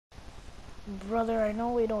Brother, I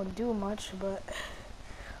know we don't do much, but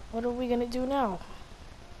what are we gonna do now?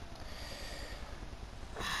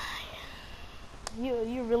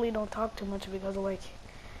 You really don't talk too much because like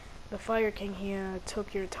the Fire King here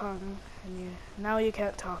took your tongue and now you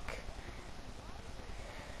can't talk.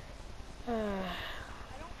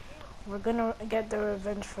 We're gonna get the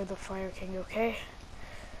revenge for the Fire King, okay?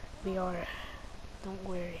 We are. Don't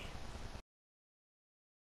worry.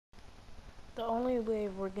 The only way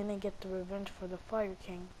we're gonna get the revenge for the Fire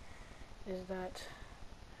King is that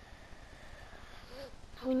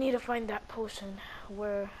we need to find that potion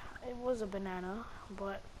where it was a banana,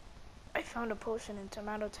 but I found a potion in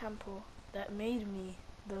Tomato Temple that made me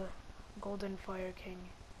the Golden Fire King.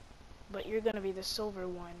 But you're gonna be the silver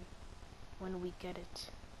one when we get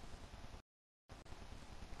it.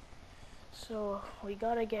 So we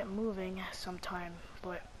gotta get moving sometime,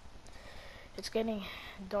 but it's getting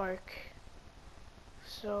dark.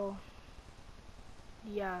 So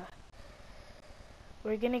yeah,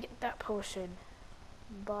 we're gonna get that potion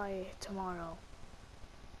by tomorrow.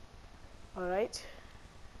 Alright?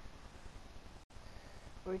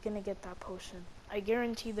 We're gonna get that potion. I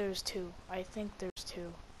guarantee there's two. I think there's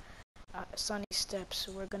two. Sunny Steps,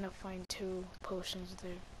 we're gonna find 2 potions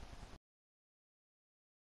there.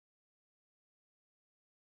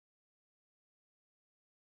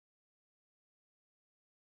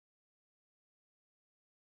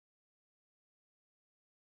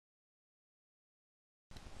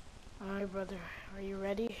 Alright, brother, are you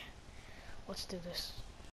ready? Let's do this.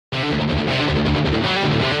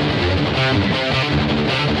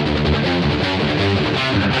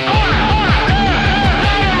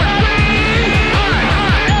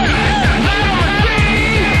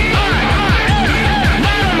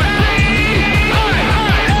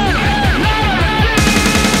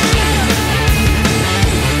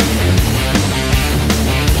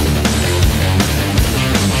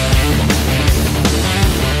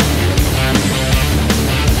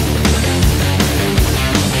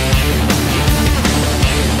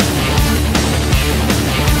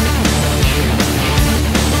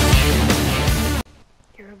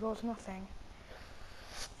 Here goes nothing.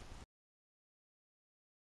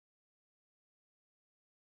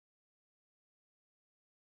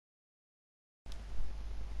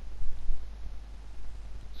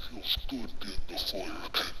 Feels good being the Fire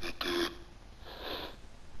King again.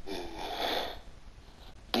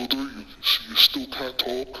 Brother, you still can't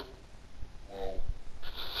talk? Well.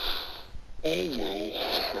 Oh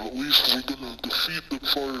well, at least we're gonna defeat the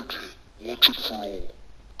Fire King once and for all.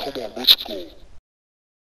 Come on, let's go.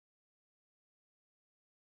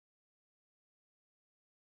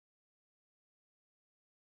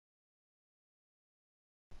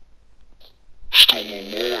 Still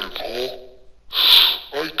alive, huh?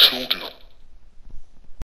 I killed him.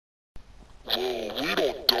 Well, we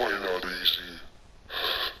don't die that easy.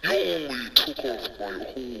 You only took off my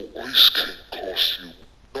whole Ice King costume.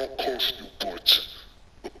 Not costume, but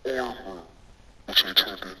the armor, which I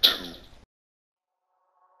turned into.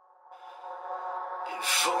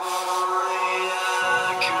 If only I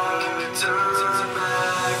could turn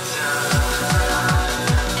back time.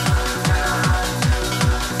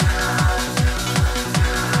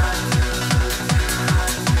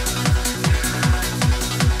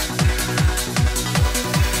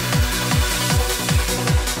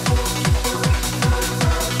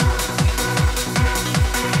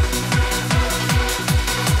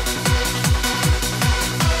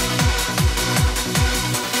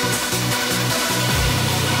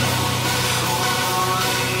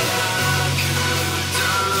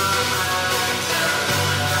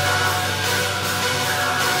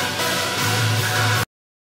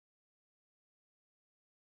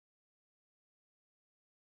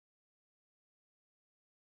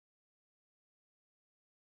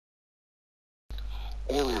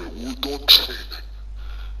 Alright, we're done training.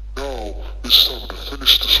 Now, it's time to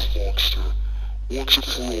finish this monster once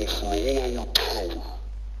and for all our power.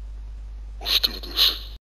 Let's do this.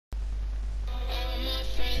 All my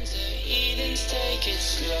friends are heathens, take it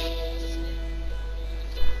slow.